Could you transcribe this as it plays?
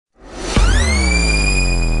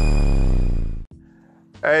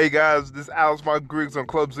Hey guys, this is Alex Michael Griggs on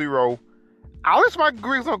Club Zero. Alex Michael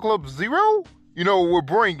Griggs on Club Zero? You know what we're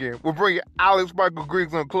bringing Alex Michael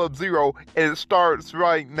Griggs on Club Zero, and it starts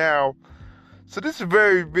right now. So this has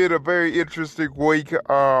been a very interesting week.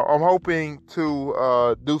 I'm hoping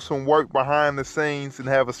to do some work behind the scenes and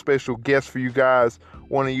have a special guest for you guys,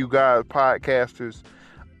 one of you guys podcasters.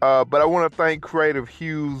 But I want to thank Creative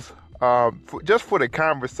Hughes for the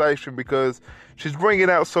conversation because she's bringing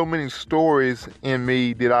out so many stories in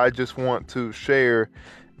me that I just want to share.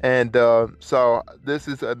 And so this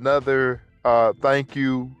is another thank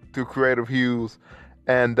you to Creative Hughes.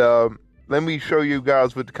 And let me show you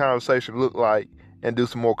guys what the conversation looked like and do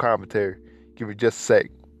some more commentary. Give me just a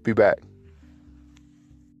sec. Be back.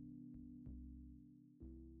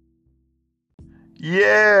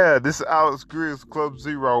 Yeah, this is Alex Griggs, Club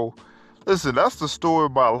Zero. Listen, that's the story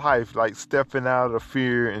of my life, like stepping out of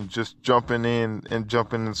fear and just jumping in and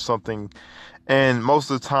jumping into something. And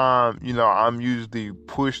most of the time, I'm usually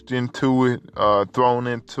pushed into it, thrown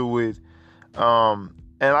into it.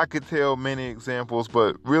 And I could tell many examples,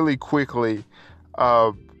 but really quickly,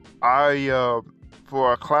 uh, I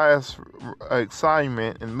for a class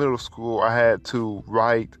assignment in middle school, I had to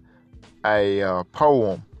write a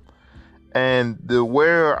poem, and the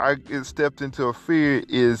where I get stepped into a fear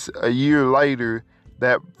is a year later.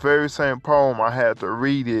 That very same poem, I had to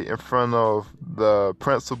read it in front of the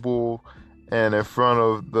principal and in front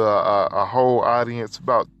of the a whole audience,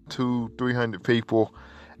 about 300 people,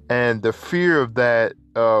 and the fear of that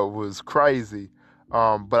was crazy.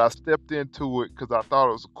 But I stepped into it because I thought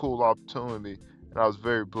it was a cool opportunity, and I was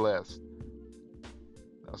very blessed.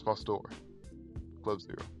 That's my story. Club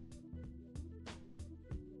Zero.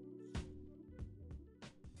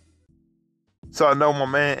 So I know my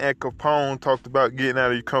man Ed Capone talked about getting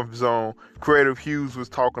out of your comfort zone. Creative Hughes was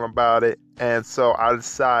talking about it, and so I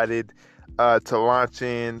decided to launch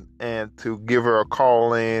in and to give her a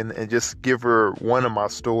call in and just give her one of my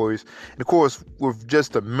stories. And of course, with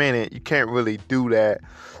just a minute, you can't really do that.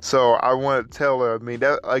 So I want to tell her. I mean,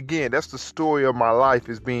 that again, that's the story of my life,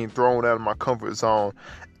 is being thrown out of my comfort zone.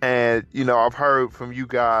 And I've heard from you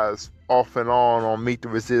guys off and on Meet the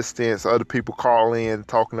Resistance. Other people call in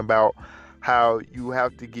talking about how you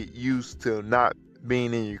have to get used to not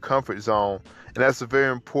being in your comfort zone. And that's a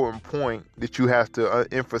very important point that you have to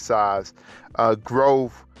emphasize.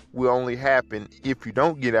 Growth will only happen if you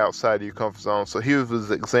don't get outside of your comfort zone. So here's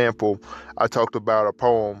an example. I talked about a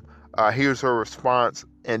poem. Here's her response.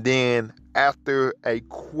 And then after a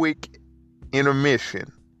quick interlude,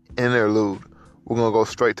 we're going to go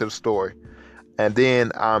straight to the story. And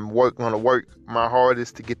then I'm going to work my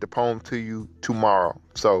hardest to get the poem to you tomorrow.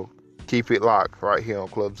 So keep it locked right here on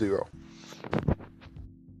Club Zero.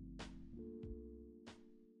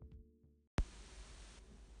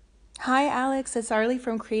 Hi, Alex. It's Arlie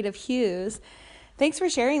from Creative Hughes. Thanks for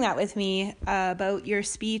sharing that with me about your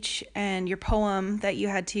speech and your poem that you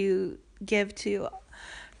had to give to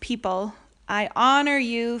people. I honor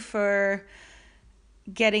you for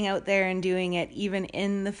getting out there and doing it, even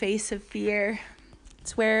in the face of fear.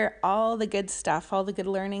 It's where all the good stuff, all the good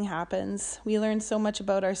learning happens. We learn so much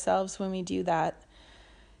about ourselves when we do that.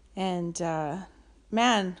 And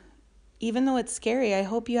man, even though it's scary, I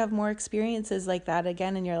hope you have more experiences like that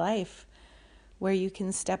again in your life, where you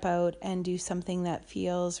can step out and do something that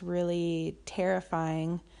feels really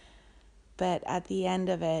terrifying, but at the end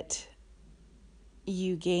of it,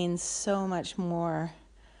 you gain so much more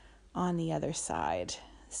on the other side.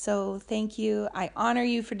 So thank you. I honor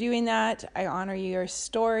you for doing that. I honor your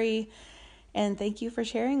story, and thank you for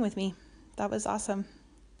sharing with me. That was awesome.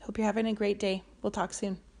 Hope you're having a great day. We'll talk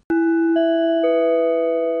soon.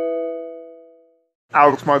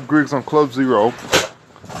 Alex Michael Griggs on Club Zero.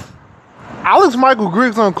 Alex Michael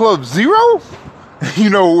Griggs on Club Zero? You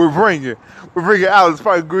know what we're bringing. We're bringing Alex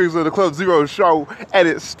Michael Griggs on the Club Zero show, and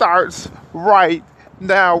it starts right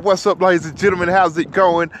now. What's up, ladies and gentlemen? How's it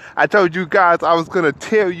going? I told you guys I was going to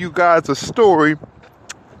tell you guys a story.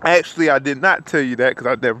 Actually, I did not tell you that because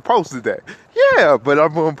I never posted that. Yeah, but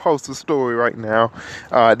I'm going to post a story right now.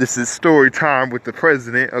 This is story time with the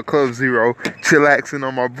president of Club Zero, chillaxing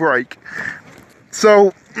on my break.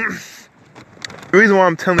 So, the reason why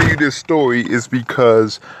I'm telling you this story is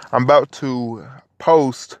because I'm about to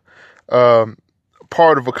post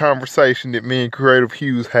part of a conversation that me and Creative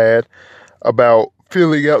Hughes had about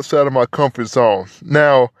feeling outside of my comfort zone.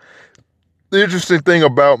 Now, the interesting thing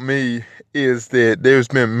about me is that there's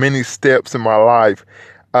been many steps in my life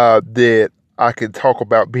that I could talk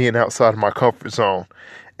about being outside of my comfort zone.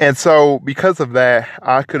 And so because of that,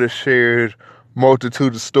 I could have shared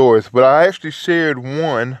multitude of stories, but I actually shared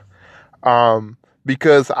one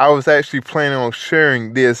because I was actually planning on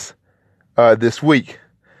sharing this this week.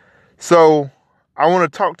 So I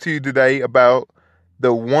want to talk to you today about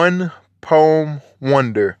the one poem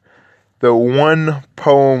wonder. The one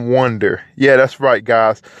poem wonder. Yeah, that's right,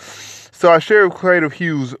 guys. So I shared with Creative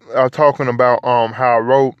Hughes talking about how I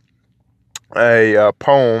wrote a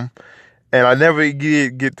poem, and I never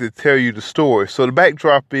did get to tell you the story. So the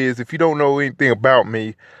backdrop is, if you don't know anything about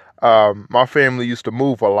me, my family used to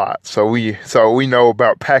move a lot. So we know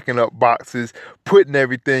about packing up boxes, putting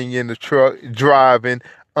everything in the truck, driving,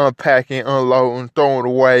 unpacking, unloading, throwing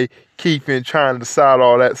away, keeping, trying to decide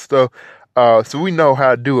all that stuff. So we know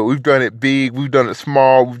how to do it. We've done it big, we've done it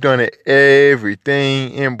small, we've done it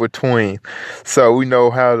everything in between. So we know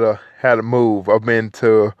how to move. I've been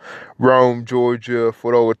to Rome, Georgia,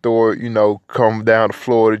 Fort Worth, come down to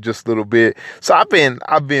Florida just a little bit. So I've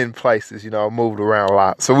been places, I moved around a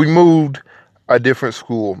lot. So we moved a different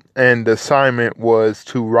school, and the assignment was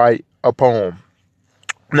to write a poem.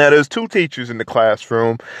 Now, there's two teachers in the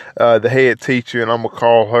classroom, the head teacher, and I'm going to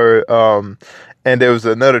call her, and there was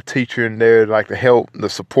another teacher in there, like the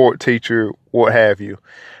support teacher, what have you.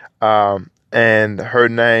 And her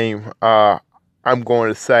name, I'm going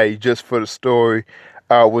to say, just for the story,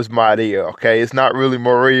 was Maria. Okay, it's not really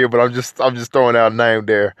Maria, but I'm just throwing out a name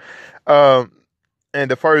there. And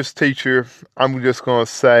the first teacher, I'm just going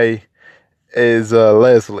to say, is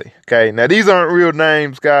Leslie. Okay, now these aren't real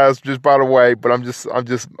names, guys, just by the way, but I'm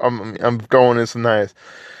going in some names.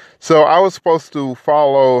 So I was supposed to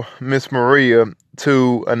follow Miss Maria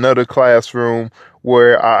to another classroom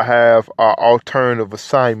where I have an alternative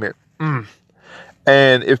assignment.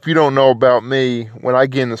 And if you don't know about me, when I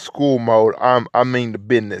get into school mode, I mean the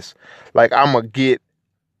business. Like, I'm gonna get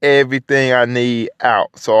everything I need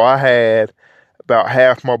out. So I had about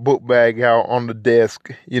half my book bag out on the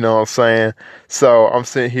desk, you know what I'm saying? So I'm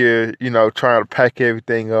sitting here, trying to pack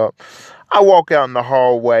everything up. I walk out in the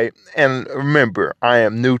hallway, and remember, I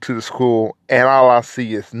am new to the school, and all I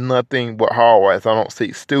see is nothing but hallways. I don't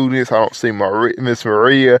see students. I don't see Miss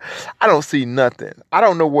Maria. I don't see nothing. I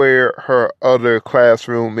don't know where her other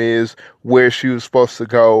classroom is, where she was supposed to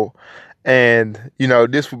go. And,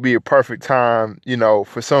 this would be a perfect time,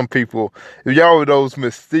 for some people. If y'all were those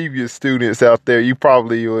mischievous students out there, you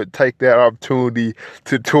probably would take that opportunity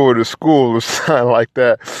to tour the school or something like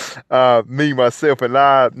that. Me, myself, and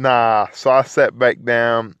nah. So I sat back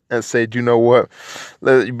down and said, you know what?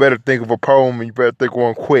 You better think of a poem, and you better think of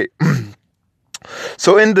one quick.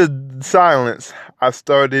 So in the silence, I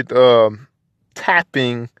started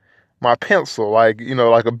tapping my pencil, like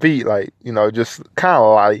a beat, just kind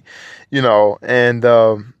of like, and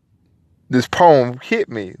this poem hit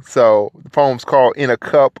me. So the poem's called In a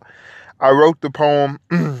Cup. I wrote the poem,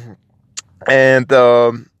 and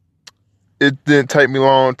it didn't take me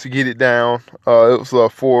long to get it down. It was a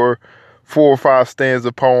four or five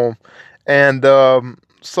stanza poem. And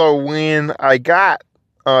so when I got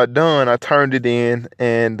done, I turned it in,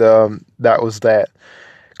 and that was that.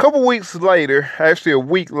 Couple weeks later, actually a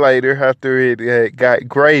week later, after it got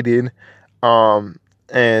graded,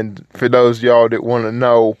 and for those of y'all that want to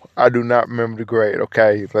know, I do not remember the grade.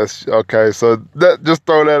 Okay, so just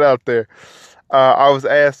throw that out there. I was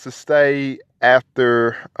asked to stay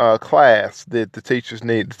after class that the teachers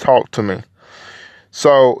need to talk to me.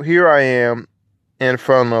 So here I am in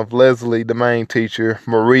front of Leslie, the main teacher,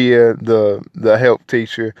 Maria, the help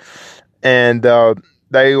teacher, and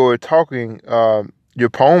they were talking. Your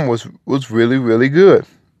poem was really, really good.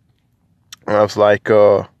 And I was like,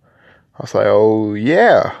 oh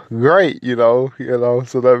yeah, great, so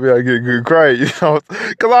that means I get a good grade, because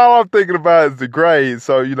all I'm thinking about is the grade.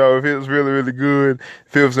 So, if it was really, really good,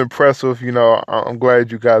 if it was impressive, I'm glad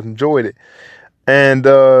you guys enjoyed it. And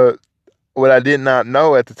what I did not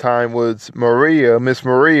know at the time was Miss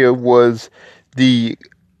Maria was the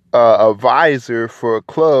advisor for a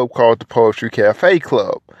club called the Poetry Cafe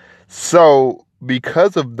Club. So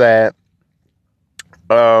because of that,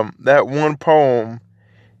 that one poem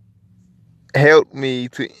helped me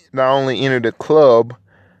to not only enter the club,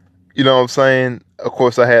 you know what I'm saying? Of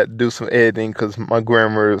course, I had to do some editing because my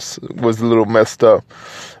grammar was a little messed up.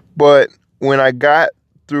 But when I got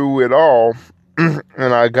through it all, and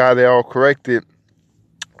I got it all corrected,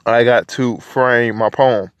 I got to frame my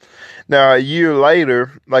poem. Now, a year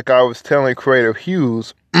later, like I was telling Creative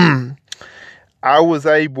Hughes, I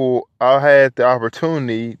had the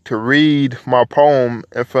opportunity to read my poem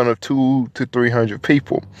in front of 200 to 300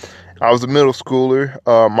 people. I was a middle schooler.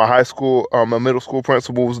 My middle school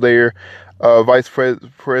principal was there. Vice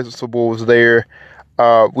principal was there.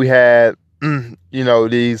 We had,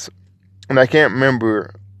 these, and I can't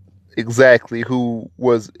remember exactly who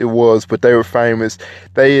it was, but they were famous.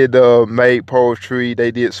 They had made poetry.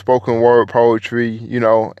 They did spoken word poetry,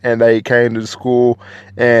 and they came to the school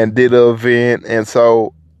and did an event, and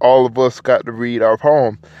so all of us got to read our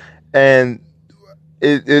poem. And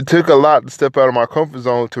it took a lot to step out of my comfort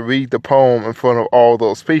zone to read the poem in front of all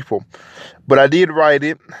those people. But I did write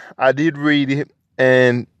it, I did read it,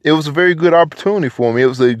 and it was a very good opportunity for me. It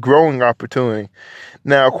was a growing opportunity.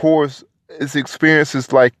 Now, of course, it's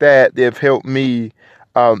experiences like that have helped me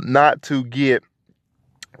not to get,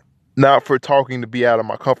 not for talking to be out of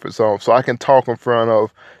my comfort zone. So I can talk in front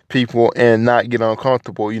of people and not get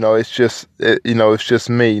uncomfortable. It's just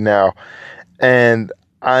me now. And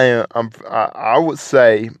I would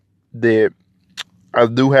say that I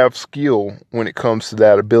do have skill when it comes to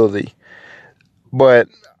that ability. But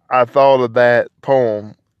I thought of that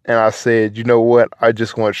poem and I said, you know what? I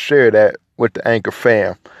just want to share that with the Anchor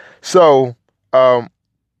fam. So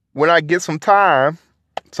when I get some time,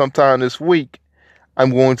 sometime this week,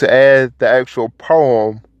 I'm going to add the actual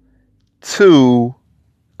poem to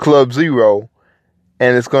Club Zero,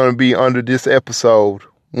 and it's going to be under this episode,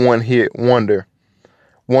 One Hit Wonder,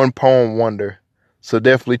 One Poem Wonder. So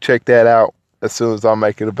definitely check that out as soon as I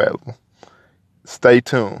make it available. Stay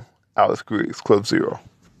tuned. Alex Griggs, Club Zero.